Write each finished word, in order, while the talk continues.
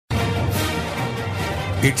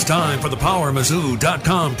It's time for the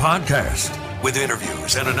PowerMizzou.com podcast with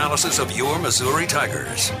interviews and analysis of your Missouri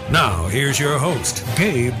Tigers. Now, here's your host,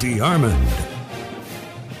 Gabe DeArmond.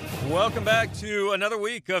 Welcome back to another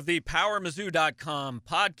week of the PowerMizzou.com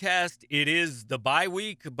podcast. It is the bye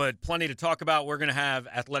week, but plenty to talk about. We're going to have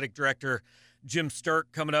Athletic Director Jim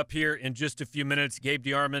Sterk coming up here in just a few minutes. Gabe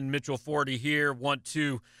DeArmond, Mitchell Forty here. Want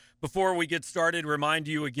to, before we get started, remind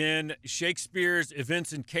you again, Shakespeare's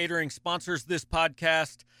Events and Catering sponsors this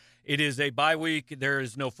podcast. It is a bye week. There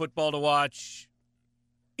is no football to watch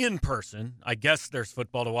in person. I guess there's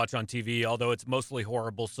football to watch on TV, although it's mostly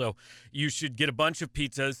horrible. So you should get a bunch of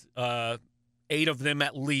pizzas, 8 of them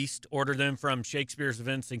at least. Order them from Shakespeare's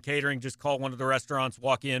Events and Catering. Just call one of the restaurants,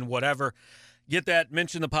 walk in, whatever. Get that,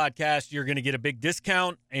 mention the podcast. You're going to get a big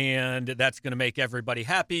discount, and that's going to make everybody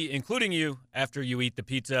happy, including you, after you eat the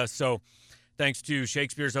pizza. So thanks to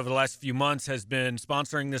Shakespeare's over the last few months has been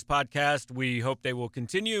sponsoring this podcast. We hope they will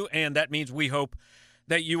continue, and that means we hope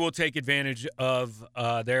that you will take advantage of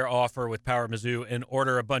their offer with Power Mizzou and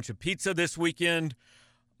order a bunch of pizza this weekend.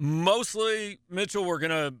 Mostly, Mitchell, we're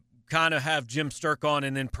going to kind of have Jim Sterk on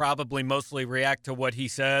and then probably mostly react to what he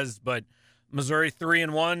says, but Missouri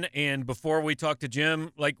 3-1, and before we talk to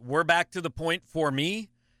Jim, we're back to the point for me.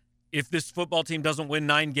 If this football team doesn't win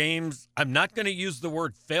 9 games, I'm not going to use the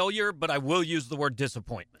word failure, but I will use the word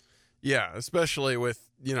disappointment. Yeah, especially with,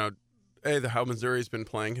 A, how Missouri's been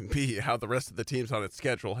playing, and B, how the rest of the teams on its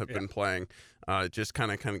schedule have been playing. It just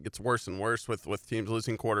kind of gets worse and worse with teams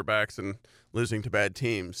losing quarterbacks and losing to bad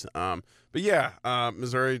teams.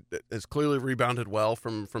 Missouri has clearly rebounded well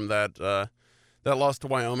from that loss to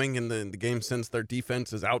Wyoming, and the game since their defense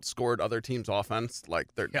has outscored other teams' offense.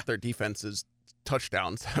 Their defense's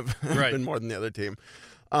touchdowns have been more than the other team.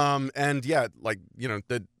 Like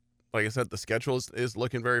I said, the schedule is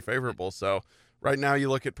looking very favorable. So right now you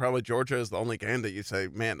look at probably Georgia as the only game that you say,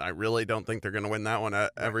 man, I really don't think they're going to win that one.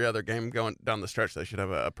 Every other game going down the stretch, they should have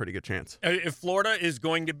a pretty good chance. If Florida is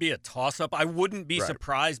going to be a toss-up, I wouldn't be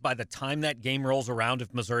surprised by the time that game rolls around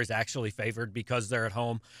if Missouri's actually favored because they're at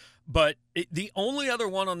home. But the only other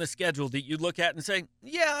one on the schedule that you look at and say,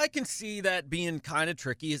 yeah, I can see that being kind of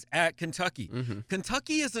tricky is at Kentucky. Mm-hmm.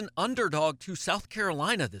 Kentucky is an underdog to South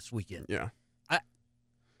Carolina this weekend. Yeah.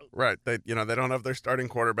 Right. They don't have their starting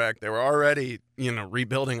quarterback. They were already,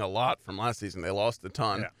 rebuilding a lot from last season. They lost a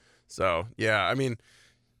ton. Yeah. So,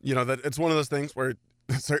 that it's one of those things where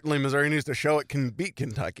certainly Missouri needs to show it can beat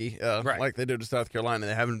Kentucky, like they did to South Carolina.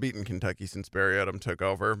 They haven't beaten Kentucky since Barry Odom took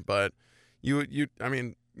over, but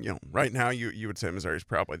right now you would say Missouri's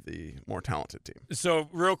probably the more talented team. So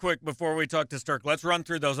real quick before we talk to Sterk, let's run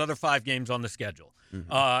through those other 5 games on the schedule.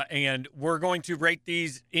 Mm-hmm. And we're going to rate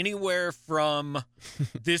these anywhere from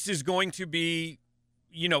this is going to be,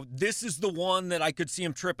 this is the one that I could see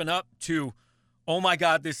them tripping up to, oh my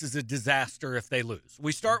God, this is a disaster if they lose.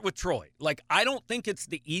 We start with Troy. I don't think it's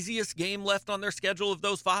the easiest game left on their schedule of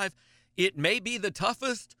those 5. It may be the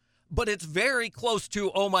toughest, but it's very close to,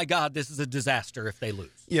 oh, my God, this is a disaster if they lose.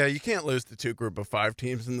 Yeah, you can't lose to 2 group of 5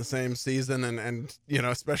 teams in the same season, and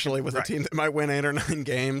especially with a team that might win 8 or 9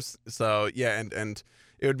 games. So, yeah, and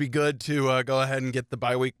it would be good to go ahead and get the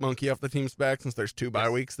bye week monkey off the team's back since there's 2 bye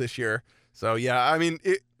weeks this year. So, yeah,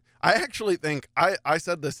 I actually think – I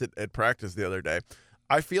said this at practice the other day.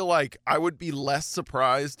 I feel like I would be less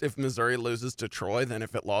surprised if Missouri loses to Troy than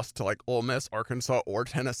if it lost to Ole Miss, Arkansas, or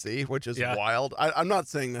Tennessee, which is wild. I'm not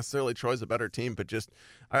saying necessarily Troy's a better team, but just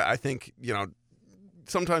I think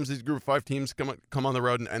sometimes these Group of 5 teams come on the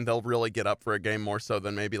road and they'll really get up for a game more so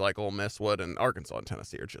than maybe Ole Miss would, and Arkansas and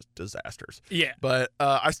Tennessee are just disasters. Yeah, but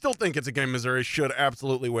I still think it's a game Missouri should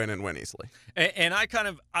absolutely win and win easily. And I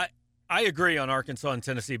agree on Arkansas and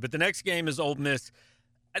Tennessee, but the next game is Ole Miss.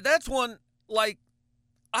 That's one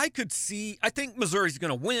I could see. I think Missouri's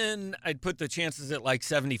going to win. I'd put the chances at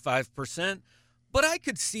 75%, but I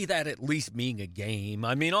could see that at least being a game.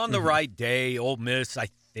 On the right day, Ole Miss, I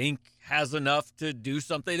think, has enough to do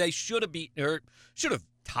something. They should have beaten or should have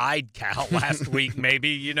tied Cal last week, maybe,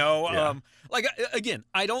 Yeah. Again,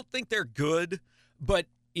 I don't think they're good, but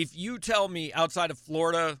if you tell me outside of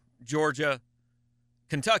Florida, Georgia,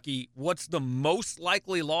 Kentucky, what's the most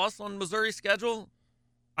likely loss on Missouri's schedule?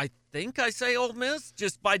 I think I say Ole Miss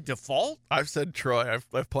just by default. I've said Troy.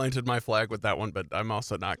 I've planted my flag with that one, but I'm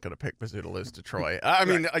also not going to pick Mizzou to lose to Troy. I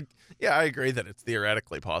agree that it's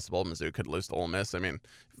theoretically possible Mizzou could lose to Ole Miss. If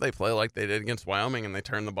they play like they did against Wyoming and they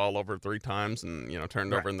turn the ball over 3 times and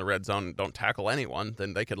turned over in the red zone and don't tackle anyone,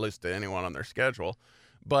 then they could lose to anyone on their schedule.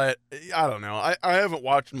 But I don't know. I haven't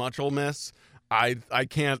watched much Ole Miss. I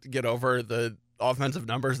can't get over the offensive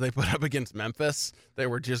numbers they put up against Memphis. They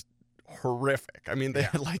were just horrific. I mean, they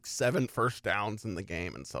had like 7 first downs in the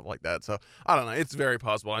game and stuff like that. So I don't know. It's very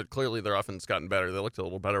possible. Clearly, their offense gotten better. They looked a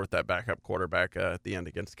little better with that backup quarterback at the end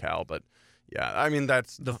against Cal. But yeah, I mean,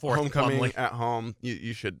 that's the fourth homecoming Plumlee. at home.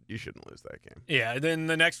 You shouldn't lose that game. Yeah. Then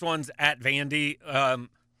the next one's at Vandy.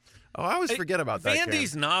 I always forget about that.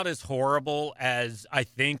 Vandy's not as horrible as I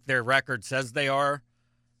think their record says they are,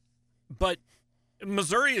 but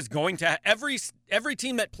Missouri is going to every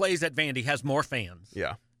team that plays at Vandy has more fans.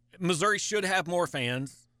 Yeah. Missouri should have more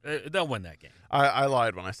fans. They'll win that game. I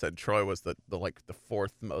lied when I said Troy was the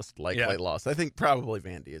fourth most likely loss. I think probably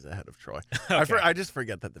Vandy is ahead of Troy. Okay. I just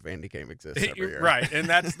forget that the Vandy game exists every year. Right, and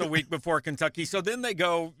that's the week before Kentucky. So then they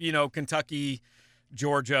go, Kentucky,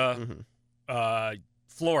 Georgia,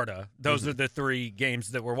 Florida. Those are the 3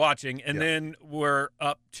 games that we're watching. And then we're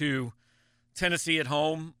up to Tennessee at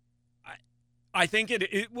home. I think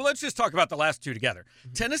well, let's just talk about the last 2 together.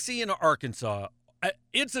 Tennessee and Arkansas,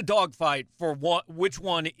 it's a dogfight for which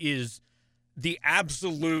one is the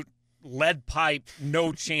absolute lead pipe,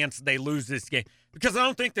 no chance they lose this game. Because I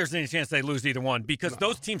don't think there's any chance they lose either one. Because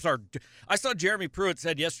those teams are – I saw Jeremy Pruitt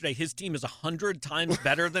said yesterday his team is 100 times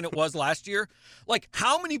better than it was last year. Like,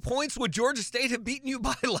 how many points would Georgia State have beaten you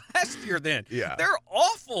by last year then? Yeah. They're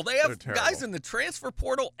awful. They have They're guys terrible. in the transfer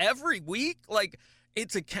portal every week. Like,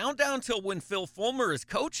 it's a countdown till when Phil Fulmer is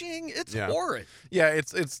coaching. It's horrid. Yeah,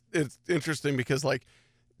 it's interesting because, like,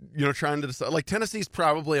 trying to decide. Like, Tennessee's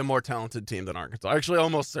probably a more talented team than Arkansas. Actually,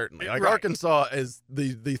 almost certainly. Like, Right. Arkansas is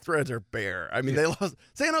the threads are bare. I mean, they lost.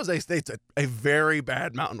 San Jose State's a very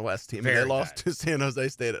bad Mountain West team. Very They lost bad. to San Jose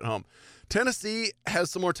State at home. Tennessee has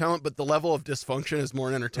some more talent, but the level of dysfunction is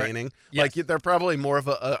more entertaining. Right. Yes. Like, they're probably more of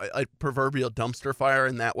a proverbial dumpster fire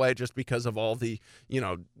in that way, just because of all the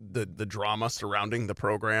the drama surrounding the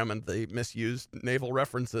program and the misused naval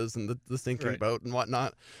references and the sinking boat and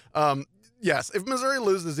whatnot. Yes, if Missouri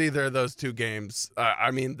loses either of those 2 games, I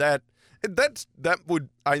mean that would,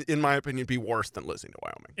 in my opinion, be worse than losing to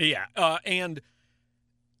Wyoming. Yeah, and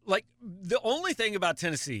like the only thing about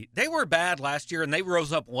Tennessee, they were bad last year and they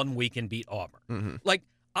rose up one week and beat Auburn. Mm-hmm. Like,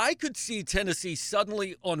 I could see Tennessee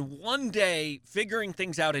suddenly on one day figuring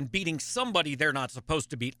things out and beating somebody they're not supposed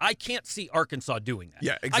to beat. I can't see Arkansas doing that.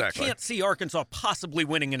 Yeah, exactly. I can't see Arkansas possibly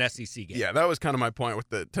winning an SEC game. Yeah, that was kind of my point with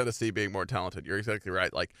the Tennessee being more talented. You're exactly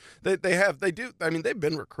right. Like they do. I mean, they've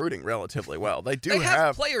been recruiting relatively well. They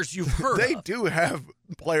have players you've heard They of. do have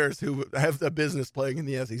players who have the business playing in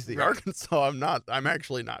the SEC. Right. Arkansas, I'm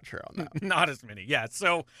actually not sure on that. Not as many. Yeah.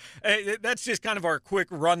 So that's just kind of our quick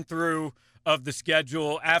run through of the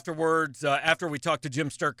schedule. Afterwards, after we talk to Jim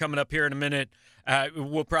Sturk coming up here in a minute,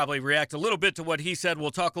 we'll probably react a little bit to what he said. We'll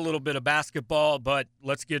talk a little bit of basketball, but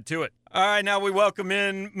let's get to it. All right, now we welcome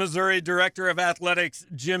in Missouri Director of Athletics,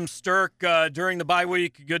 Jim Sturk. During the bye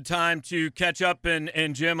week, good time to catch up.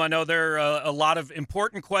 And Jim, I know there are a lot of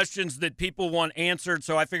important questions that people want answered,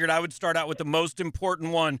 so I figured I would start out with the most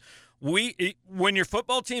important one. When your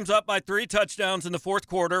football team's up by 3 touchdowns in the fourth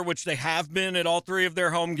quarter, which they have been at all 3 of their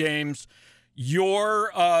home games,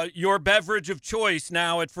 your beverage of choice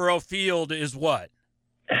now at Faurot Field is what?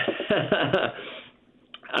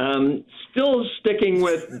 Still sticking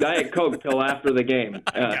with Diet Coke till after the game.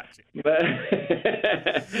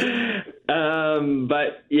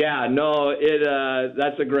 But yeah, no,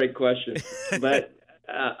 that's a great question. But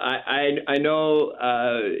I know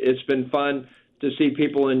it's been fun to see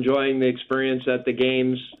people enjoying the experience at the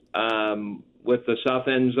games with the South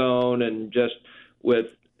End Zone and just with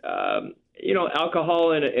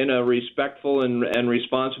alcohol in a respectful and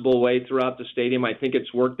responsible way throughout the stadium. I think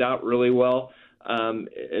it's worked out really well.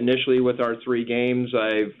 Initially with our 3 games,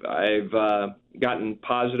 I've gotten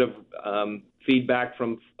positive feedback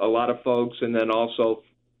from a lot of folks, and then also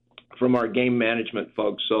from our game management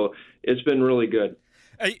folks. So it's been really good.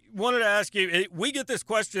 I wanted to ask you, we get this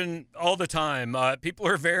question all the time. People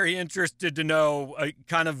are very interested to know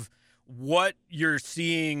kind of what you're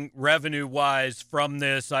seeing revenue-wise from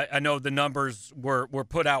this. I know the numbers were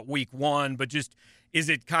put out week 1, but just is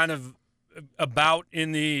it kind of about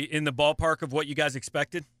in the ballpark of what you guys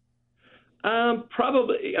expected?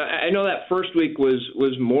 Probably. I know that first week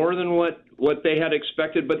was more than what they had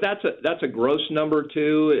expected, but that's a gross number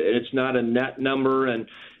too. It's not a net number, and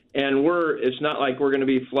it's not like we're going to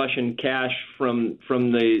be flushing cash from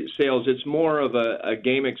the sales. It's more of a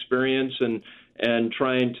game experience and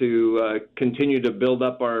trying to continue to build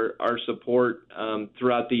up our support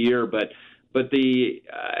throughout the year. But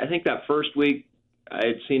I think that first week I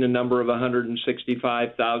had seen a number of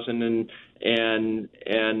 165,000,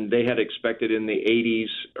 and they had expected in the 80s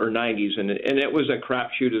or 90s, and it was a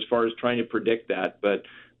crapshoot as far as trying to predict that. But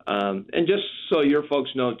and just so your folks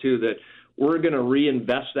know too that we're going to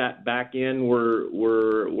reinvest that back in.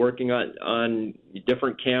 We're working on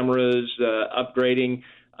different cameras, upgrading.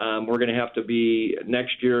 We're going to have to be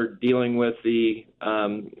next year dealing with the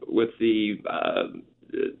I'm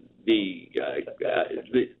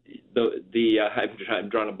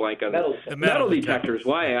drawing a blank on metal detectors.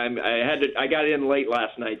 Why? I got in late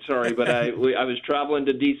last night. Sorry, but I was traveling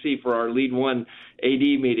to DC for our Lead One AD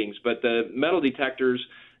meetings. But the metal detectors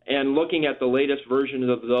and looking at the latest versions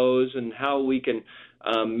of those and how we can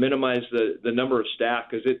minimize the number of staff,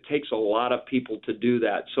 because it takes a lot of people to do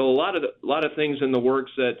that. So a lot of things in the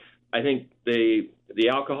works that I think the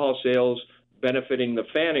alcohol sales benefiting the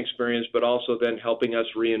fan experience, but also then helping us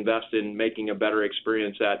reinvest in making a better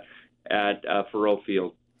experience at Faurot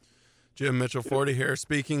Field. Jim Mitchell-Forty here.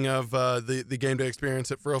 Speaking of the game day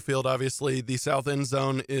experience at Faurot Field, obviously the south end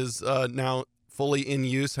zone is now fully in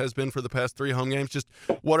use, has been for the past 3 home games. Just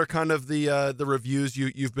what are kind of the reviews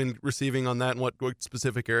you've been receiving on that, and what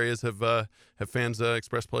specific areas have fans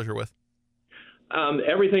expressed pleasure with?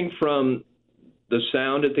 Everything from the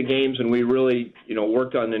sound at the games, and we really,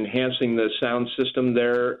 worked on enhancing the sound system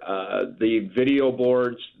there. The video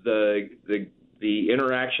boards, the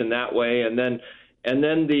interaction that way, and then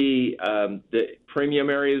the premium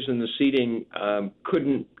areas and the seating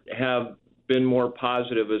couldn't have been more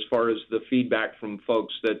positive as far as the feedback from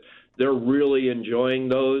folks that they're really enjoying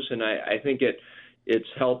those, and I think it's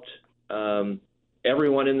helped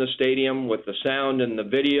everyone in the stadium with the sound and the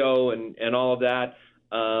video and all of that.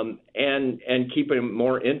 And keep it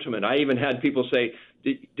more intimate. I even had people say,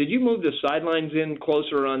 "Did you move the sidelines in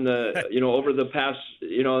closer on the over the past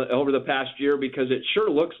year, because it sure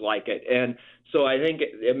looks like it." And so I think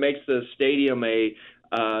it makes the stadium a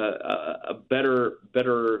better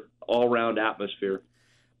all-round atmosphere.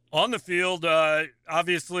 On the field,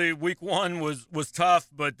 obviously week 1 was tough,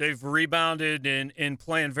 but they've rebounded and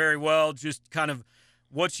playing very well. Just kind of,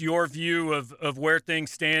 what's your view of where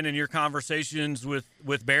things stand in your conversations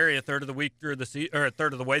with Barry a third of the way through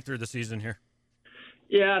the season here?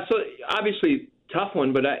 Yeah, so obviously tough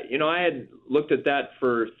one, but I had looked at that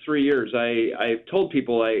for 3 years. I told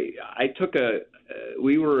people I took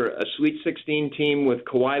we were a Sweet 16 team with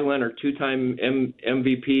Kawhi Leonard, 2-time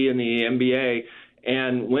MVP in the NBA,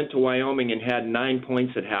 and went to Wyoming and had 9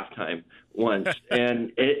 points at halftime once.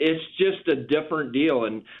 And it's just a different deal.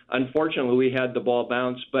 And unfortunately, we had the ball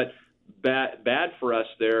bounce, but bad for us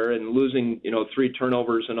there, and losing 3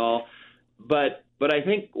 turnovers and all. But I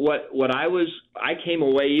think I came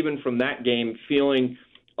away even from that game feeling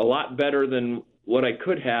a lot better than what I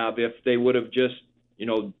could have if they would have just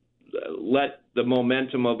let the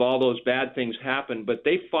momentum of all those bad things happen. But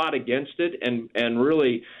they fought against it and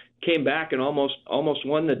really came back and almost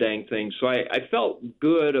won the dang thing. So I felt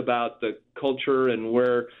good about the culture and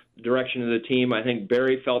where the direction of the team. I think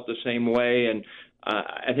Barry felt the same way, and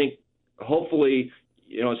I think hopefully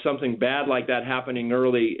something bad like that happening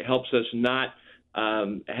early helps us not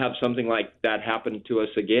have something like that happen to us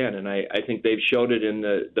again. And I think they've showed it in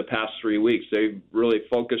the past 3 weeks. They've really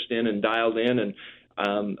focused in and dialed in, and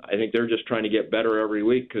I think they're just trying to get better every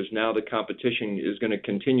week, because now the competition is going to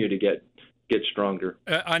continue to get stronger.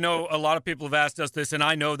 I know a lot of people have asked us this, and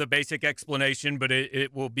I know the basic explanation, but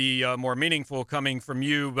it will be more meaningful coming from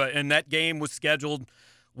you. And that game was scheduled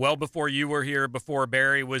well before you were here, before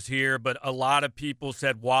Barry was here, but a lot of people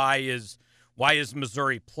said, why is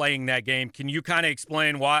Missouri playing that game? Can you kind of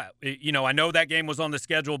explain why? I know that game was on the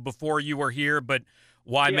schedule before you were here, but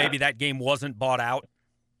why maybe that game wasn't bought out?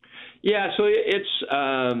 Yeah, so it's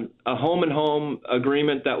a home-and-home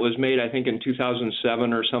agreement that was made, I think, in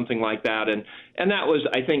 2007 or something like that. And that was,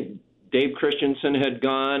 I think, Dave Christensen had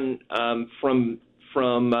gone from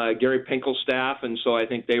Gary Pinkel's staff, and so I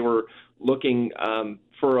think they were looking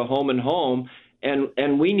for a home-and-home.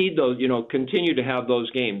 And we need those, continue to have those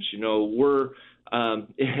games. We're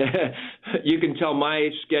you can tell my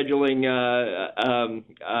scheduling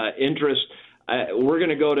interest. We're going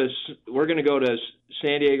to go to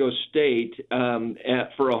San Diego State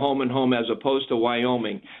for a home and home as opposed to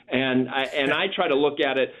Wyoming, and I try to look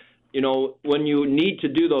at it. When you need to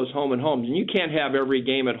do those home and homes, and you can't have every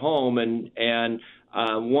game at home, and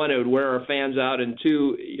one, it would wear our fans out, and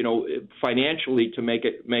two, financially to make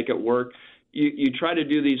it work. You try to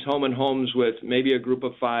do these home and homes with maybe a group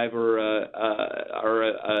of 5 or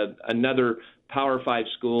another Power 5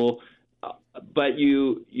 school, but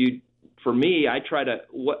for me, I try to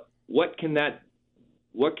what can that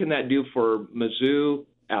do for Mizzou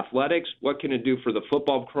athletics? What can it do for the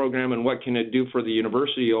football program, and what can it do for the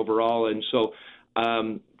university overall? And so,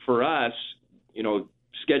 for us,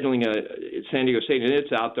 scheduling a San Diego State, and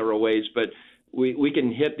it's out there a ways, but we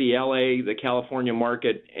can hit the LA, the California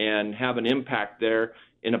market, and have an impact there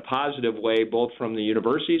in a positive way, both from the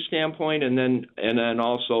university standpoint and then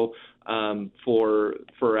also for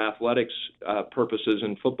athletics purposes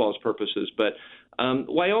and football's purposes. But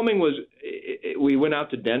Wyoming we went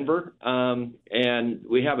out to Denver, and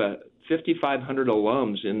we have 5,500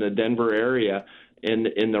 alums in the Denver area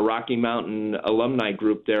in the Rocky Mountain alumni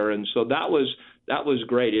group there, and so that was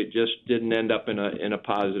great. It just didn't end up in a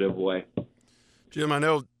positive way. Jim, I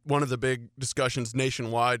know one of the big discussions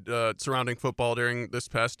nationwide surrounding football during this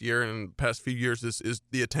past year and past few years is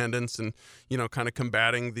the attendance and, kind of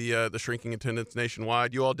combating the shrinking attendance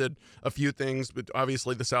nationwide. You all did a few things, but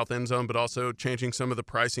obviously the South End Zone, but also changing some of the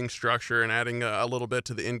pricing structure and adding a little bit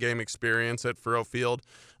to the in-game experience at Faurot Field.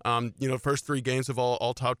 First 3 games have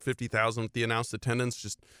all topped 50,000 with the announced attendance.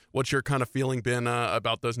 Just what's your kind of feeling been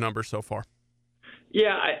about those numbers so far?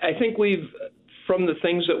 Yeah, I think from the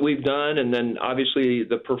things that we've done, and then obviously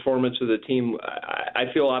the performance of the team, I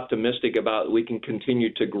feel optimistic about we can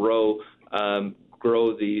continue to grow the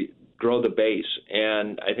base.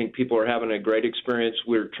 And I think people are having a great experience.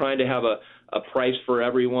 We're trying to have a price for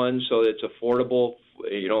everyone so it's affordable,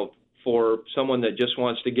 for someone that just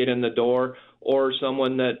wants to get in the door, or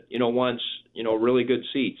someone that wants really good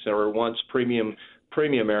seats or wants premium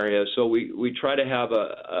area. So we try to have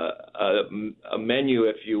a menu,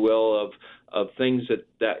 if you will, of things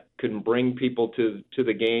that can bring people to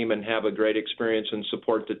the game and have a great experience and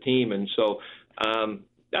support the team. And so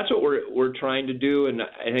that's what we're trying to do. And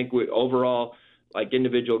I think overall, like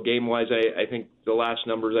individual game wise, I think the last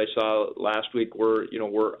numbers I saw last week were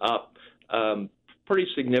up pretty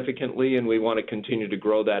significantly, and we want to continue to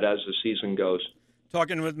grow that as the season goes.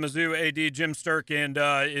 Talking with Mizzou AD Jim Sterk, and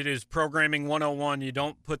it is Programming 101. You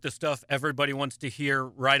don't put the stuff everybody wants to hear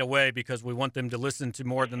right away because we want them to listen to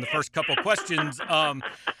more than the first couple questions.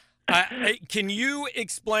 Can you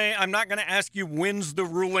explain? I'm not going to ask you when's the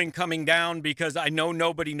ruling coming down because I know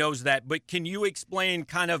nobody knows that, but can you explain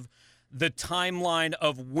kind of the timeline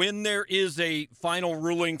of when there is a final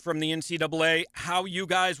ruling from the NCAA, how you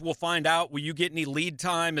guys will find out? Will you get any lead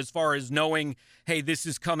time as far as knowing, hey, this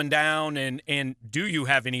is coming down, and do you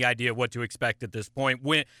have any idea what to expect at this point?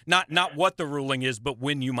 When not what the ruling is, but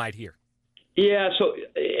when you might hear? Yeah, so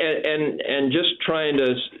and just trying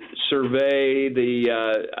to survey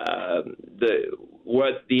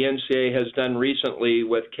what the NCAA has done recently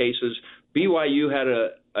with cases. BYU had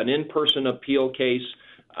an in-person appeal case,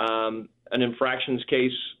 an infractions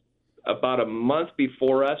case, about a month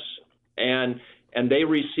before us, and they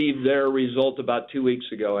received their result about 2 weeks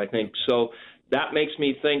ago, I think. So that makes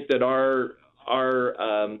me think that our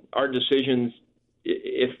decisions,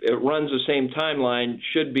 if it runs the same timeline,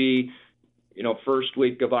 should be first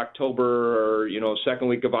week of October or second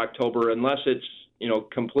week of October, unless it's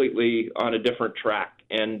completely on a different track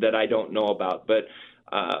and that I don't know about. But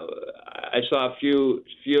I saw a few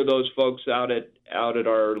of those folks out at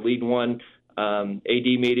our Lead One AD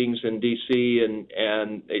meetings in DC, and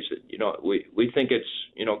they said, we think it's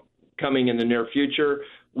coming in the near future.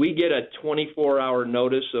 We get a 24-hour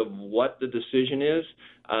notice of what the decision is,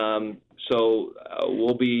 so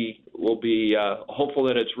we'll be hopeful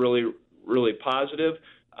that it's really really positive,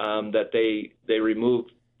 that they remove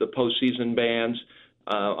the postseason bans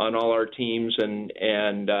on all our teams,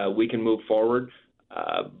 and we can move forward.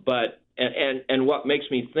 But what makes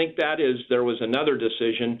me think that is there was another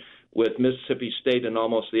decision with Mississippi State in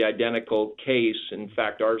almost the identical case. In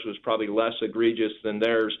fact, ours was probably less egregious than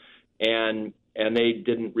theirs, and they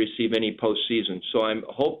didn't receive any postseason. So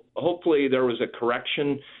hopefully there was a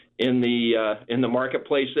correction in the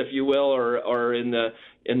marketplace, if you will, or in the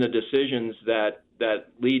decisions that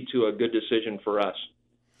lead to a good decision for us.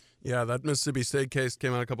 Yeah, that Mississippi State case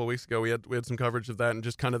came out a couple of weeks ago. We had some coverage of that and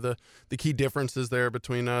just kind of the key differences there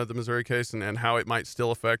between the Missouri case and how it might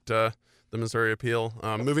still affect the Missouri appeal.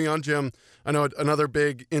 Moving on, Jim, I know another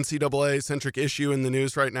big NCAA-centric issue in the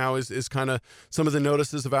news right now is kind of some of the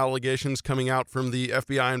notices of allegations coming out from the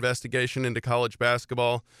FBI investigation into college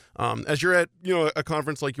basketball. As you're at a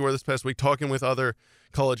conference like you were this past week talking with other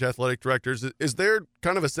college athletic directors, is there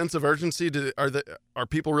kind of a sense of urgency? Are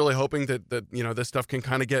people really hoping that this stuff can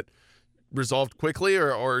kind of get resolved quickly,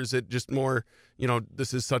 or is it just more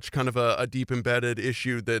this is such kind of a deep embedded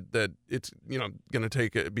issue that it's going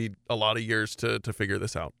to be a lot of years to figure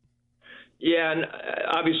this out? Yeah, and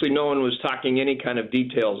obviously no one was talking any kind of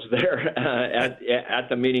details there at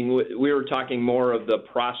the meeting. We were talking more of the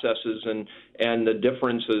processes and the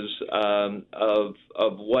differences of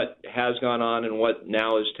what has gone on and what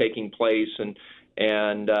now is taking place and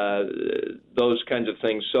those kinds of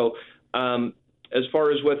things. So as far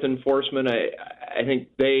as with enforcement, I think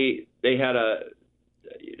they they had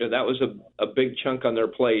that was a big chunk on their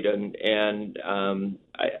plate, and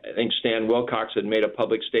I think Stan Wilcox had made a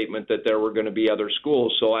public statement that there were going to be other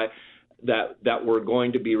schools, so that were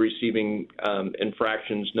going to be receiving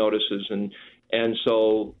infractions notices, and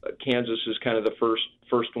so Kansas is kind of the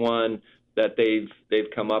first one that they've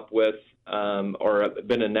come up with or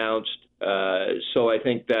been announced. So I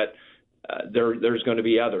think that there's going to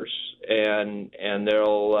be others, and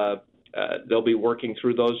they'll be working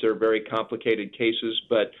through those. They're very complicated cases,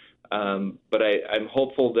 but I'm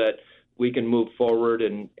hopeful that we can move forward,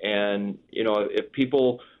 and if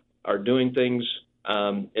people are doing things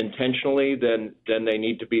intentionally, then they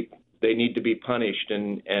need to be punished,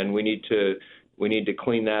 and we need to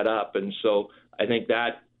clean that up. And so I think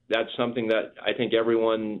that's something that I think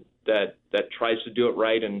everyone that tries to do it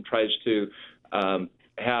right and tries to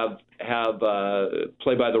have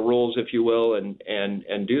play by the rules, if you will,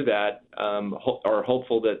 and do that, are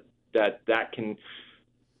hopeful that can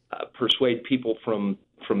persuade people from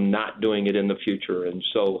not doing it in the future. And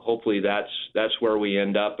so hopefully that's where we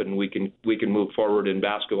end up, and we can move forward in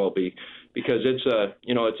basketball because it's a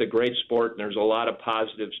great sport, and there's a lot of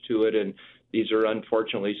positives to it, and these are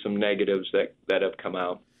unfortunately some negatives that have come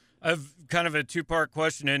out. I've kind of a two-part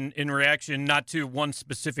question in reaction, not to one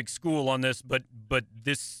specific school on this, but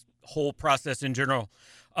this whole process in general.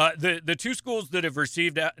 The two schools that have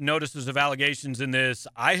received notices of allegations in this,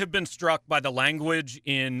 I have been struck by the language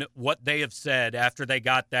in what they have said after they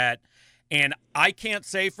got that. And I can't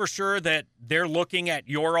say for sure that they're looking at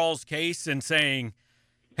your all's case and saying,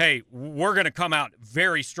 hey, we're going to come out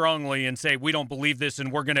very strongly and say we don't believe this,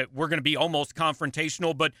 and we're going to be almost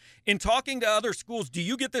confrontational. But in talking to other schools, do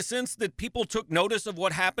you get the sense that people took notice of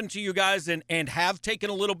what happened to you guys and have taken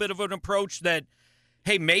a little bit of an approach that,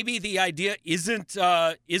 hey, maybe the idea isn't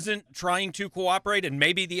trying to cooperate, and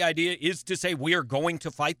maybe the idea is to say we are going to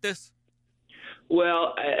fight this?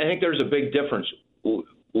 Well, I think there's a big difference.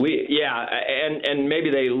 And maybe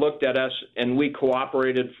they looked at us and we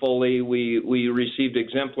cooperated fully. We received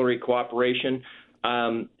exemplary cooperation,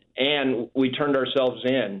 and we turned ourselves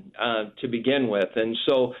in to begin with. And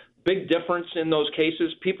so, big difference in those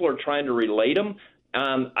cases. People are trying to relate them.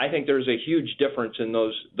 I think there's a huge difference in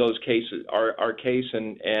those cases, our case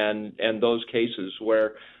and those cases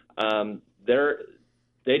where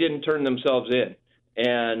they didn't turn themselves in,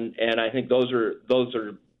 and I think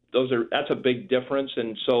that's a big difference.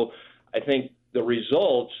 And so I think the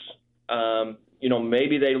results,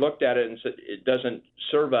 maybe they looked at it and said it doesn't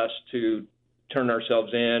serve us to turn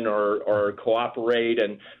ourselves in or cooperate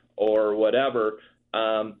or whatever.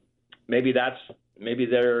 Maybe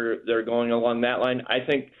they're going along that line. I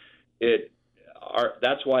think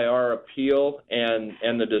that's why our appeal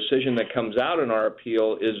and the decision that comes out in our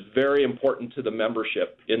appeal is very important to the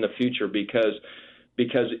membership in the future, because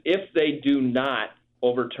if they do not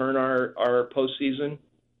overturn our postseason,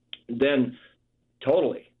 then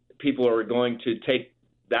totally people are going to take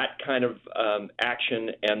that kind of action,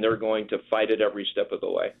 and they're going to fight it every step of the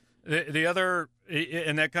way. The other,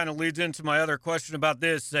 and that kind of leads into my other question about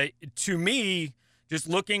this. To me, just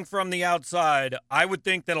looking from the outside, I would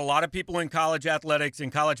think that a lot of people in college athletics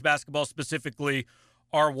and college basketball specifically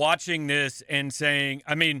are watching this and saying,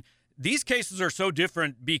 I mean, these cases are so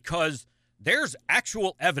different because there's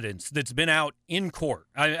actual evidence that's been out in court.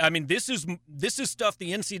 I mean, this is stuff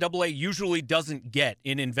the NCAA usually doesn't get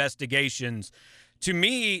in investigations. To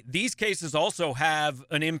me, these cases also have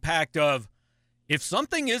an impact of, if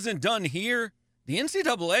something isn't done here, the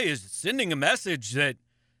NCAA is sending a message that,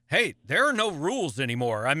 hey, there are no rules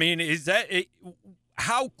anymore. I mean,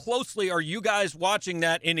 how closely are you guys watching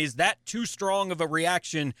that, and is that too strong of a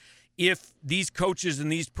reaction if these coaches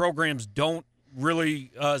and these programs don't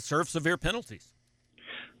really serve severe penalties?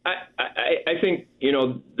 I think the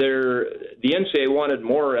NCAA wanted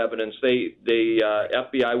more evidence. The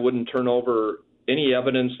FBI wouldn't turn over any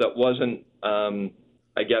evidence that wasn't,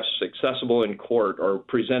 accessible in court or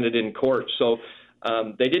presented in court. So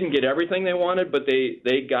they didn't get everything they wanted, but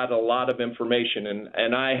they got a lot of information,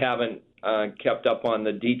 and I haven't kept up on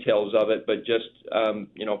the details of it, but just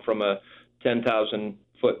from a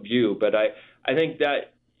 10,000-foot view. But I think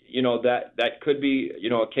that. That could be,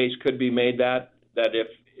 a case could be made that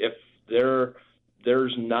if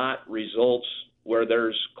there's not results where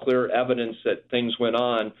there's clear evidence that things went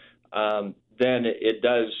on, then it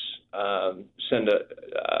does send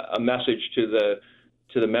a message to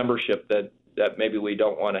the membership that maybe we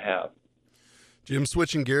don't want to have. Jim,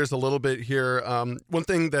 switching gears a little bit here. One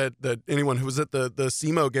thing that anyone who was at the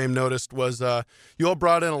SEMO game noticed was you all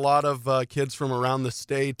brought in a lot of kids from around the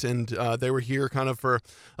state, and they were here kind of for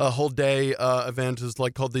a whole day event. It was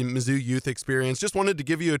called the Mizzou Youth Experience. Just wanted to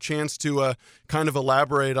give you a chance to kind of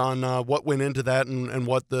elaborate on what went into that and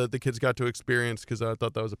what the kids got to experience, because I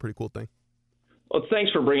thought that was a pretty cool thing. Well,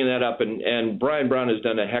 thanks for bringing that up, and Brian Brown has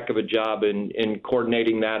done a heck of a job in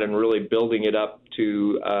coordinating that and really building it up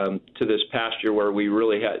to this past year where we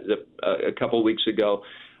really had a couple of weeks ago.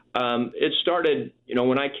 It started,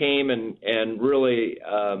 when I came and really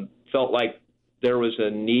felt like there was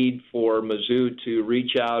a need for Mizzou to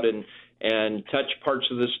reach out and touch parts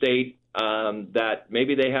of the state that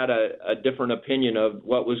maybe they had a different opinion of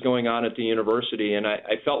what was going on at the university, and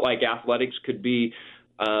I felt like athletics could be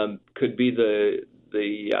the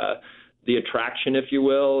attraction, if you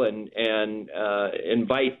will, and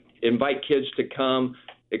invite kids to come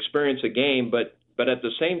experience a game, but at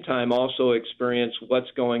the same time also experience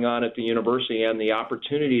what's going on at the university and the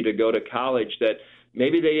opportunity to go to college that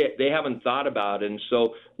maybe they haven't thought about. And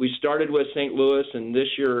so we started with St. Louis, and this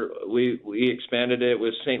year we expanded it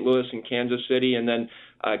with St. Louis and Kansas City, and then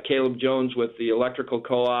Caleb Jones with the electrical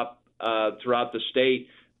co-op throughout the state.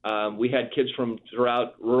 We had kids from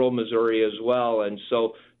throughout rural Missouri as well, and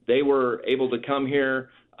so they were able to come here.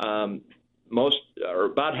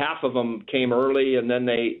 About half of them came early, and then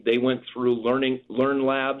they went through learn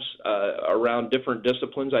labs around different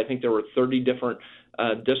disciplines. I think there were 30 different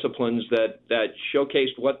disciplines that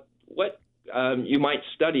showcased what you might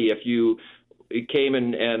study if you came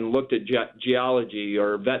and looked at geology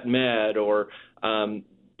or vet med or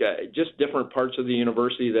just different parts of the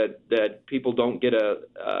university that people don't get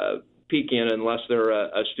a peek in unless they're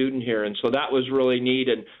a student here. And so that was really neat.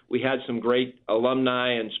 And we had some great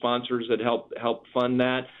alumni and sponsors that helped fund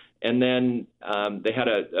that. And then they had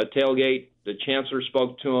a tailgate. The chancellor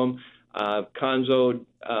spoke to them. Conzo,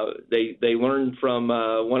 they learned from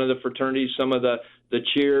one of the fraternities some of the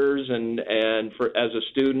cheers and for as a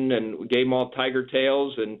student, and we gave them all tiger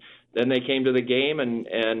tails, and then they came to the game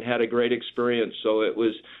and had a great experience. So it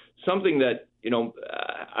was something that,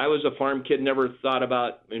 I was a farm kid, never thought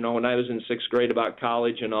about, when I was in sixth grade about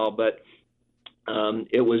college and all, but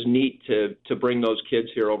it was neat to bring those kids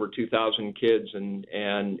here, over 2,000 kids,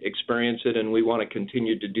 and experience it. And we want to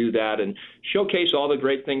continue to do that and showcase all the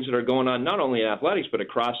great things that are going on, not only in athletics, but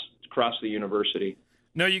across the university.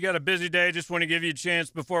 No, you got a busy day. Just want to give you a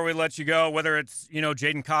chance before we let you go, whether it's,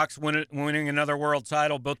 Jaden Cox winning another world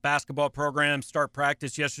title, both basketball programs start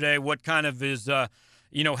practice yesterday. What kind of is,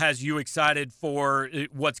 has you excited for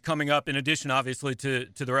what's coming up in addition, obviously, to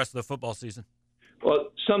the rest of the football season? Well,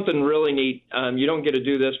 something really neat. You don't get to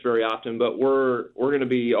do this very often, but we're going to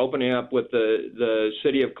be opening up with the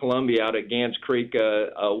city of Columbia out at Gans Creek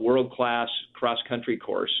a world-class cross-country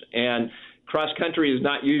course. And cross-country is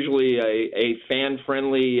not usually a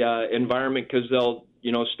fan-friendly environment because they'll,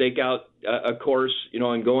 stake out a course,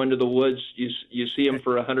 and go into the woods. You see them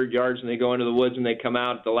for 100 yards, and they go into the woods, and they come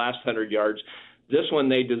out at the last 100 yards. This one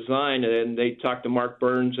they designed, and they talked to Mark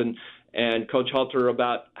Burns and Coach Halter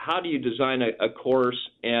about how do you design a course,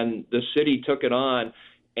 and the city took it on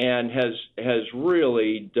and has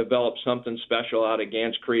really developed something special out at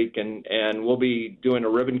Gans Creek, and we'll be doing a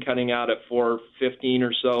ribbon cutting out at 4:15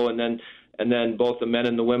 or so, and then both the men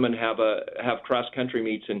and the women have cross country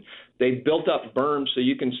meets, and they built up berms so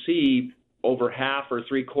you can see over half or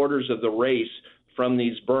three-quarters of the race from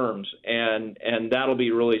these berms, and that'll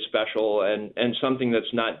be really special and something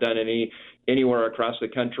that's not done anywhere across the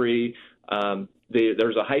country.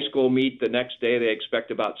 There's a high school meet the next day. They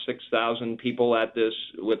expect about 6,000 people at this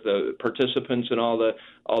with the participants and all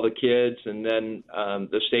the kids, and then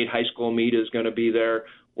the state high school meet is going to be there.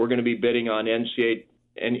 We're going to be bidding on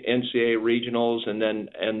NCAA regionals and then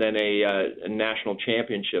a national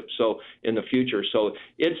championship. So in the future, so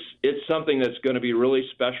it's something that's going to be really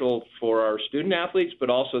special for our student athletes, but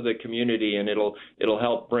also the community, and it'll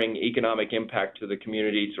help bring economic impact to the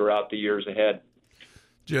community throughout the years ahead.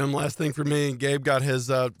 Jim, last thing for me. Gabe got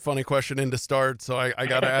his funny question in to start, so I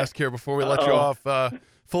got to ask here before we let you off.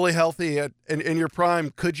 Fully healthy in your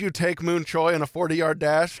prime, could you take Moon Choi in a 40-yard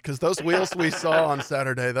dash? Because those wheels we saw on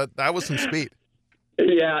Saturday, that was some speed.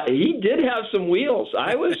 Yeah, he did have some wheels.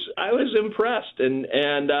 I was impressed, and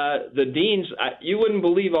the deans. You wouldn't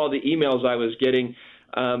believe all the emails I was getting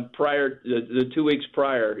prior the 2 weeks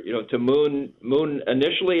prior. To Moon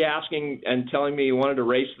initially asking and telling me he wanted to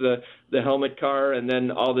race the helmet car, and then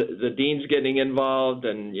all the deans getting involved,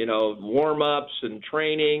 and warm ups and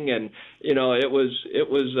training, and it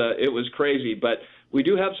was crazy. But we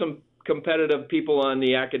do have some competitive people on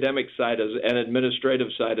the academic side and administrative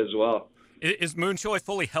side as well. Is Moon Choi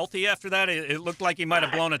fully healthy after that? It looked like he might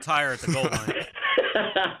have blown a tire at the goal line.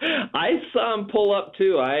 I saw him pull up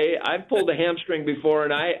too. I've pulled a hamstring before,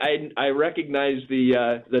 and I recognize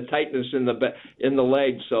the tightness in the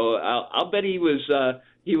leg. So I'll bet he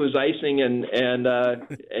was icing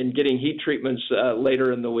and getting heat treatments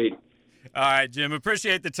later in the week. All right, Jim.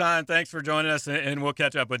 Appreciate the time. Thanks for joining us, and we'll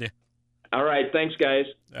catch up with you. All right. Thanks, guys.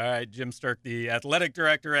 All right, Jim Sterk, the athletic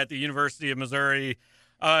director at the University of Missouri.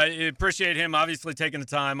 Appreciate him obviously taking the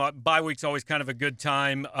time. Bye week's always kind of a good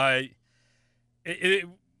time.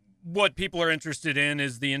 What people are interested in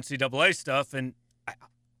is the NCAA stuff, and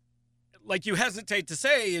like you hesitate to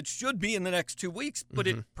say, it should be in the next 2 weeks, but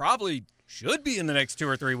it probably should be in the next 2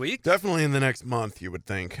 or 3 weeks. Definitely in the next month, you would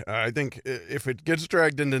think. I think if it gets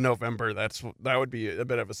dragged into November, that would be a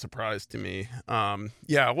bit of a surprise to me.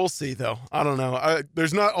 Yeah, we'll see, though. I don't know.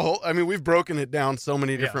 There's not a whole. I mean, we've broken it down so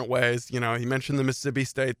many different ways. You know, he mentioned the Mississippi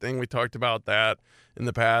State thing. We talked about that in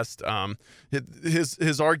the past.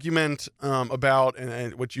 His argument about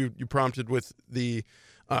and what you prompted with the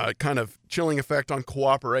kind of chilling effect on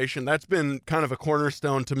cooperation. That's been kind of a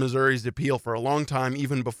cornerstone to Missouri's appeal for a long time,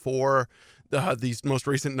 even before these most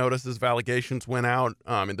recent notices of allegations went out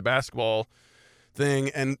in the basketball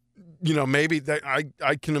thing. And, you know, maybe that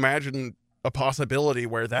I can imagine a possibility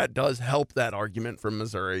where that does help that argument from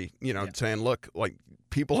Missouri, you know, saying, look, like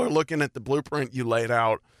people are looking at the blueprint you laid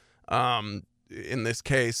out in this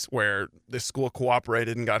case where this school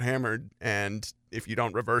cooperated and got hammered, and if you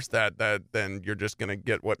don't reverse that then you're just going to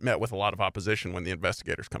get what met with a lot of opposition when the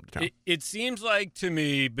investigators come to town. It seems like to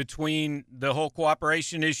me, between the whole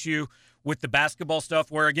cooperation issue with the basketball stuff,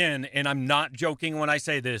 where again, and I'm not joking when I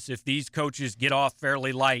say this, if these coaches get off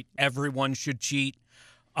fairly light, everyone should cheat.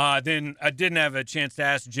 Then I didn't have a chance to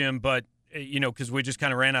ask Jim, but you know, because we just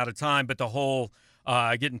kind of ran out of time, but the whole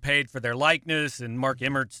getting paid for their likeness and Mark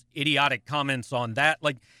Emmert's idiotic comments on that,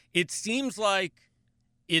 like, it seems like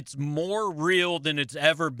it's more real than it's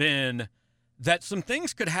ever been that some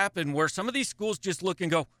things could happen where some of these schools just look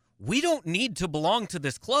and go, we don't need to belong to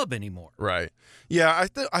this club anymore. Right. Yeah,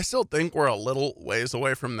 I still think we're a little ways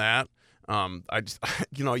away from that. I just,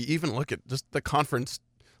 you know, you even look at just the conference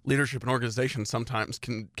leadership and organization sometimes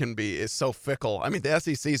is so fickle. I mean, the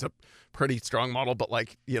SEC is a pretty strong model, but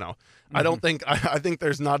like, you know, I don't think, I think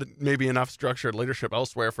there's not maybe enough structured leadership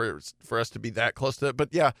elsewhere for us to be that close to it. But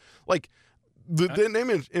yeah, like the name,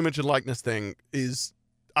 image and likeness thing is,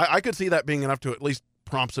 I could see that being enough to at least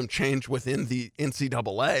prompt some change within the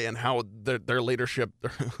NCAA and how their leadership,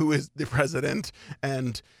 who is the president,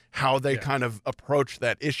 and how they kind of approach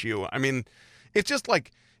that issue. I mean, it's just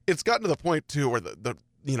like, it's gotten to the point too where the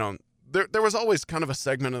you know, there was always kind of a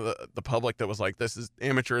segment of the public that was like, this is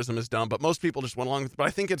amateurism is dumb, but most people just went along with it. But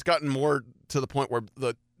I think it's gotten more to the point where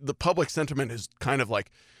the public sentiment is kind of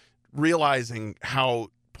like realizing how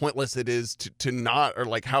pointless it is to not, or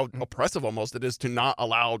like how oppressive almost it is to not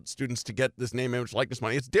allow students to get this name, image, likeness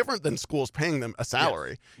money. It's different than schools paying them a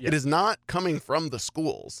salary. Yes. It is not coming from the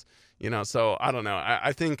schools, you know. So I don't know.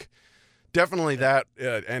 I think definitely that,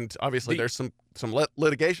 and obviously there's some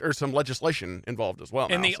litigation or some legislation involved as well.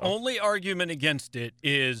 And now, the only argument against it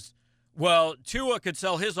is, well, Tua could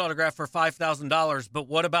sell his autograph for $5,000, but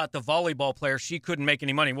what about the volleyball player? She couldn't make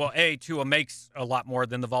any money. Well, A, Tua makes a lot more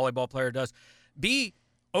than the volleyball player does. B,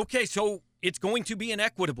 okay, so it's going to be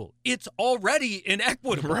inequitable. It's already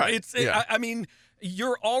inequitable. Right. I mean,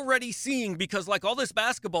 you're already seeing, because like all this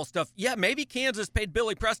basketball stuff, yeah, maybe Kansas paid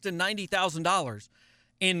Billy Preston $90,000,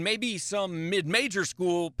 and maybe some mid-major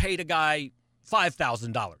school paid a guy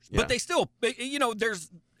 $5,000. But they still, you know,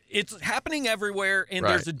 it's happening everywhere, and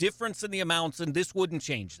there's a difference in the amounts, and this wouldn't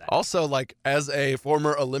change that. Also, like, as a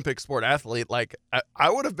former Olympic sport athlete, like,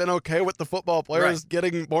 I would have been okay with the football players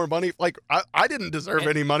getting more money. Like, I didn't deserve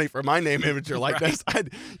any money for my name, image, or likeness.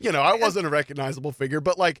 I wasn't a recognizable figure,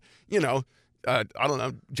 but, like, you know, I don't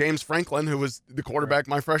know, James Franklin, who was the quarterback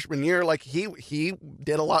my freshman year, like he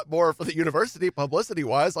did a lot more for the university publicity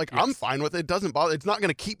wise. Like, I'm fine with it. It doesn't bother. It's not going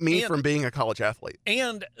to keep me from being a college athlete.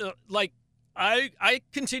 And like, I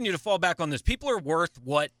continue to fall back on this. People are worth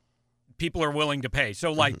what people are willing to pay.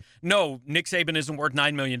 So like, no, Nick Saban isn't worth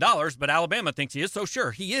 $9 million, but Alabama thinks he is. So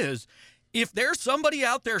sure, he is. If there's somebody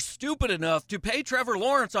out there stupid enough to pay Trevor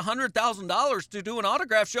Lawrence $100,000 to do an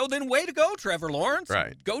autograph show, then way to go, Trevor Lawrence.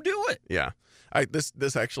 Right. Go do it. Yeah.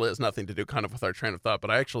 This actually has nothing to do kind of with our train of thought, but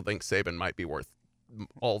I actually think Saban might be worth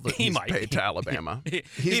all that he's paid to Alabama.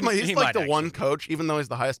 He's like the one coach, even though he's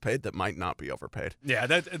the highest paid, that might not be overpaid. Yeah,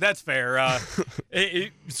 that's fair.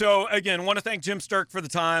 So again, want to thank Jim Sterk for the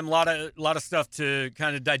time. A lot of stuff to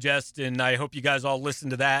kind of digest, and I hope you guys all listen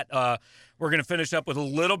to that. We're going to finish up with a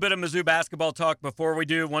little bit of Mizzou basketball talk. Before we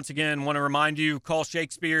do, once again, want to remind you, call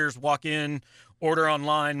Shakespeare's, walk in, order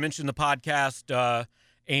online, mention the podcast,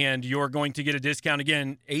 and you're going to get a discount.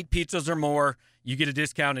 Again, 8 pizzas or more, you get a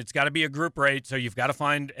discount. It's got to be a group rate, so you've got to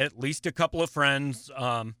find at least a couple of friends.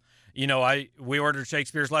 We ordered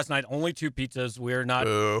Shakespeare's last night, only 2 pizzas. We're not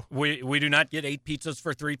we do not get 8 pizzas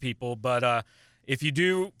for 3 people, but if you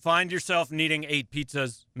do find yourself needing 8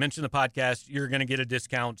 pizzas, mention the podcast. You're going to get a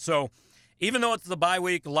discount. So even though it's the bye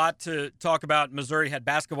week, a lot to talk about. Missouri had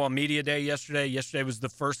basketball media day yesterday. Yesterday was the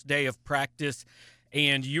first day of practice,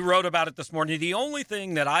 and you wrote about it this morning. The only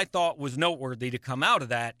thing that I thought was noteworthy to come out of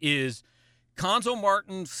that is Cuonzo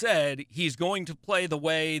Martin said he's going to play the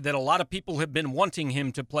way that a lot of people have been wanting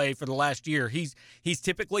him to play for the last year. He's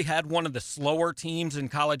typically had one of the slower teams in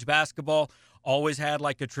college basketball, always had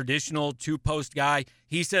like a traditional 2-post guy.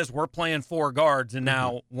 He says we're playing 4 guards, and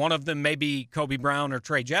now one of them may be Kobe Brown or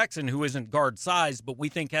Trey Jackson, who isn't guard size, but we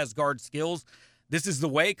think has guard skills. This is the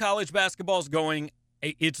way college basketball is going.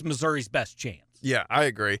 It's Missouri's best chance. Yeah, I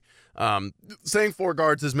agree. Saying 4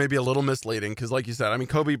 guards is maybe a little misleading because, like you said, I mean,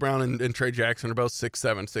 Kobe Brown and Trey Jackson are both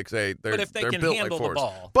 6'7", 6'8". But if they can built handle like the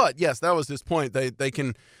ball. But, yes, that was his point. They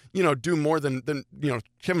can, do more than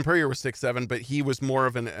Kevin Puryear was 6'7", but he was more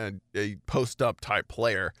of a post-up type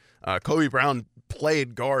player. Kobe Brown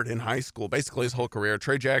played guard in high school basically his whole career.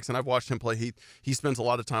 Trey Jackson, I've watched him play. He spends a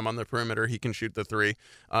lot of time on the perimeter. He can shoot the 3.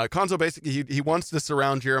 Cuonzo basically he wants to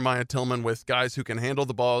surround Jeremiah Tillman with guys who can handle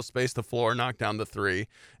the ball, space the floor, knock down the 3.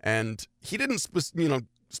 And he didn't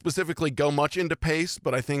specifically go much into pace,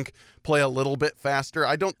 but I think play a little bit faster.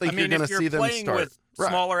 I don't think you're going to see them start with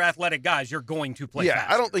smaller athletic guys, you're going to play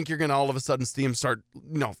faster. I don't think you're going to all of a sudden see him start,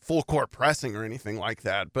 full court pressing or anything like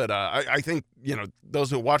that. But I think, those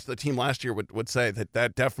who watched the team last year would say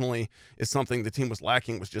that definitely is something the team was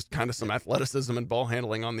lacking, was just kind of some athleticism and ball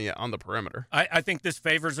handling on the perimeter. I think this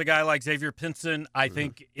favors a guy like Xavier Pinson. I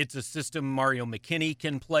think it's a system Mario McKinney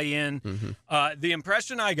can play in. The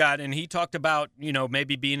impression I got, and he talked about,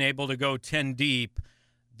 maybe being able to go 10 deep,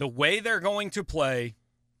 the way they're going to play,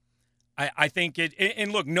 I think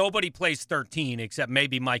and look, nobody plays 13 except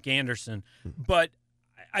maybe Mike Anderson, but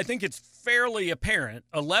I think it's fairly apparent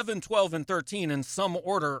 11, 12, and 13 in some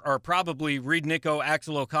order are probably Reed Nico,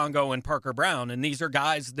 Axel Okongo, and Parker Brown, and these are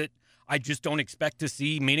guys that I just don't expect to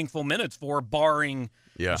see meaningful minutes for, barring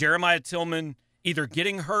Jeremiah Tillman either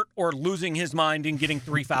getting hurt or losing his mind and getting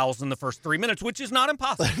 3 fouls in the first 3 minutes, which is not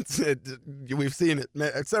impossible. We've seen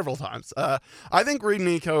it several times. I think Reed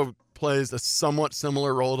Nico plays a somewhat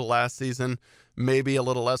similar role to last season, maybe a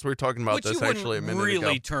little less. We were talking about this actually a minute ago. Which you wouldn't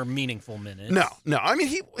really term meaningful minutes. No. I mean,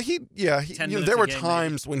 there were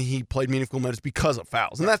times when he played meaningful minutes because of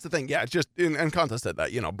fouls, and that's the thing. Yeah, it's just and Conta said that,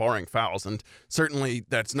 barring fouls, and certainly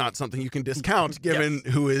that's not something you can discount given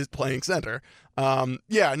who is playing center.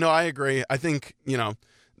 I agree. I think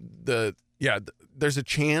there's a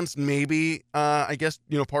chance maybe I guess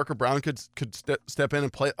Parker Brown could step in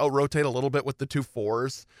and play rotate a little bit with the 2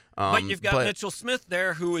 4s. But you've got Mitchell Smith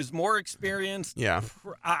there, who is more experienced. Yeah,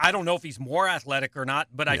 I don't know if he's more athletic or not,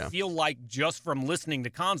 but I feel like just from listening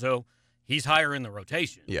to Cuonzo, he's higher in the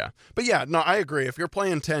rotation. Yeah, but I agree. If you're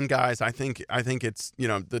playing 10 guys, I think it's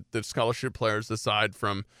the scholarship players aside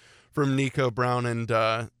from Nico Brown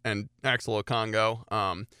and Axel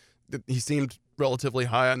Okongo. He seemed relatively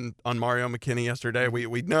high on Mario McKinney yesterday.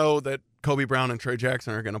 We know that Kobe Brown and Trey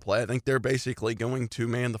Jackson are going to play. I think they're basically going to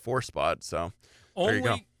man the 4 spot. So there you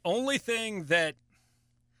go. Only thing that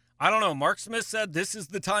I don't know. Mark Smith said this is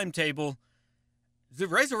the timetable. Does it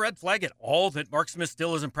raise a red flag at all that Mark Smith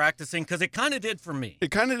still isn't practicing? Because it kind of did for me. It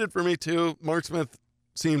kind of did for me too. Mark Smith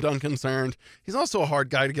seemed unconcerned. He's also a hard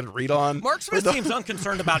guy to get a read on. Mark Smith seems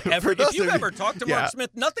unconcerned about everything. If you've ever talked to Mark Smith,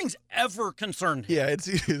 nothing's ever concerned him. Yeah,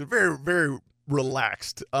 he's very, very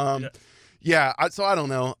relaxed. So I don't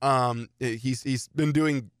know. He's been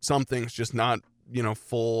doing some things, just not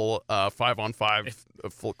full 5-on-5,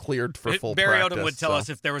 full cleared for full Barry practice. Odom would tell us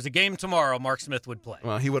if there was a game tomorrow, Mark Smith would play.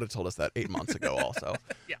 Well, he would have told us that 8 months ago also.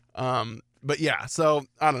 Yeah. So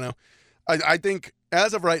I don't know. I think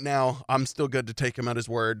as of right now, I'm still good to take him at his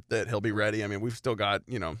word that he'll be ready. I mean, we've still got,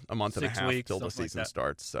 a month and a half till the season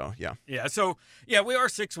starts. So, yeah. Yeah. So, we are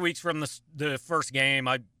 6 weeks from the first game.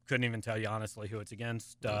 I couldn't even tell you honestly who it's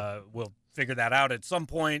against. We'll figure that out at some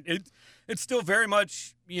point. It's still very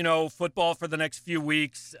much, football for the next few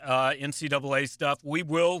weeks, NCAA stuff. We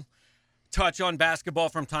will touch on basketball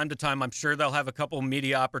from time to time. I'm sure they'll have a couple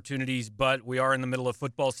media opportunities, but we are in the middle of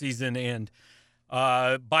football season, and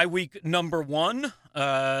bye week number 1,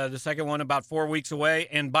 the second one about 4 weeks away,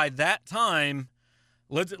 and by that time,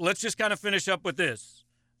 let's just kind of finish up with this.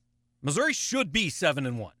 Missouri should be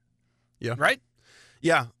 7-1. Yeah. Right?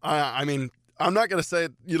 Yeah. I mean, I'm not going to say,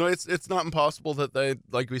 it's not impossible that they,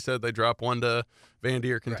 like we said, they drop one to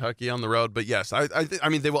Vandy or Kentucky on the road. But yes, I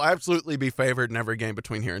mean, they will absolutely be favored in every game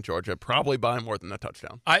between here and Georgia, probably by more than a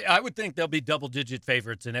touchdown. I would think they'll be double-digit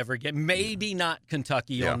favorites in every game. Maybe not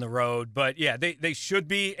Kentucky on the road, but yeah, they should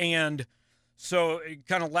be. And so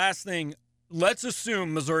kind of last thing, let's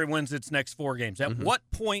assume Missouri wins its next 4 games. At what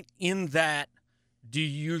point in that do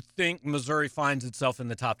you think Missouri finds itself in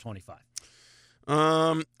the top 25?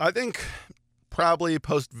 I think probably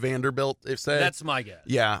post Vanderbilt. That's my guess.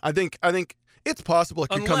 Yeah, I think it's possible it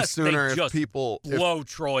could come sooner if people blow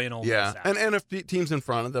Troy and Ole Miss out. and if teams in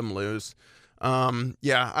front of them lose.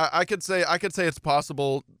 I could say it's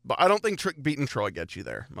possible, but I don't think beating Troy gets you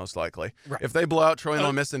there. Most likely, if they blow out Troy and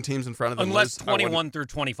Ole Miss and teams in front of them, unless lose, 21 through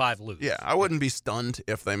 25 lose. Yeah, I wouldn't be stunned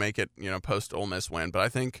if they make it, post Ole Miss win. But I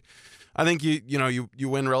think you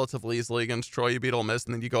win relatively easily against Troy. You beat Ole Miss,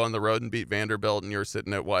 and then you go on the road and beat Vanderbilt, and you're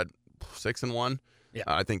sitting at 6-1. Yeah,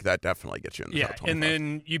 I think that definitely gets you in the top 25. And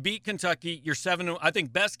then you beat Kentucky. You're 7. I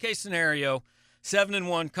think best case scenario,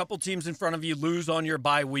 7-1. Couple teams in front of you lose on your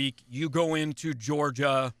bye week. You go into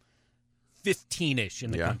Georgia, 15-ish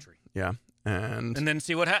in the country. Yeah, and then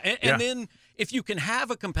see what happens. And then if you can have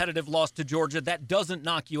a competitive loss to Georgia, that doesn't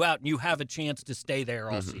knock you out, and you have a chance to stay there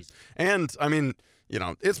all season. And I mean,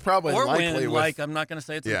 it's probably or likely. I'm not going to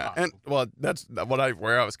say it's impossible. And that's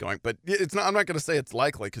where I was going, but it's not. I'm not going to say it's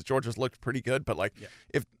likely because Georgia's looked pretty good. But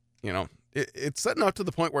if it's setting up to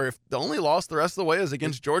the point where if the only loss the rest of the way is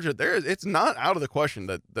against Georgia, it's not out of the question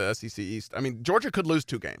that the SEC East. I mean, Georgia could lose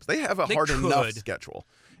 2 games. They have a hard enough schedule.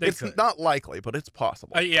 It's not likely, but it's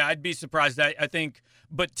possible. I'd be surprised. I think,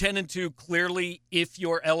 but 10-2 clearly, if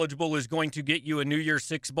you're eligible, is going to get you a New Year's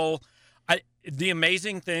Six bowl. The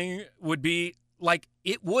amazing thing would be.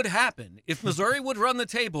 It would happen. If Missouri would run the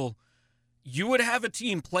table, you would have a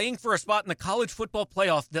team playing for a spot in the college football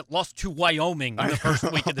playoff that lost to Wyoming in the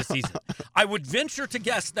first week of the season. I would venture to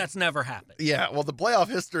guess that's never happened. Yeah, well, the playoff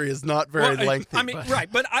history is not very lengthy.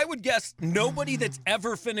 But I would guess nobody that's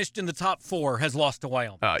ever finished in the top 4 has lost to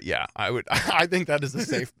Wyoming. Yeah, I think that is a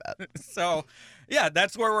safe bet. So, yeah,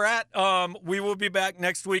 that's where we're at. We will be back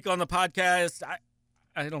next week on the podcast.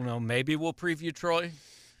 I don't know. Maybe we'll preview Troy.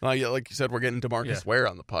 Like you said, we're getting DeMarcus Ware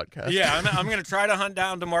on the podcast. Yeah, I'm going to try to hunt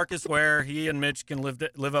down DeMarcus Ware. He and Mitch can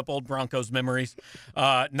live up old Broncos memories.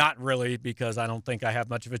 Not really, because I don't think I have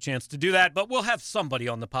much of a chance to do that. But we'll have somebody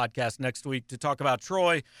on the podcast next week to talk about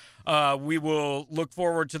Troy. We will look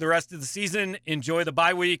forward to the rest of the season. Enjoy the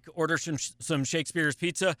bye week. Order some Shakespeare's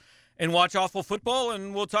pizza and watch awful football.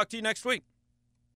 And we'll talk to you next week.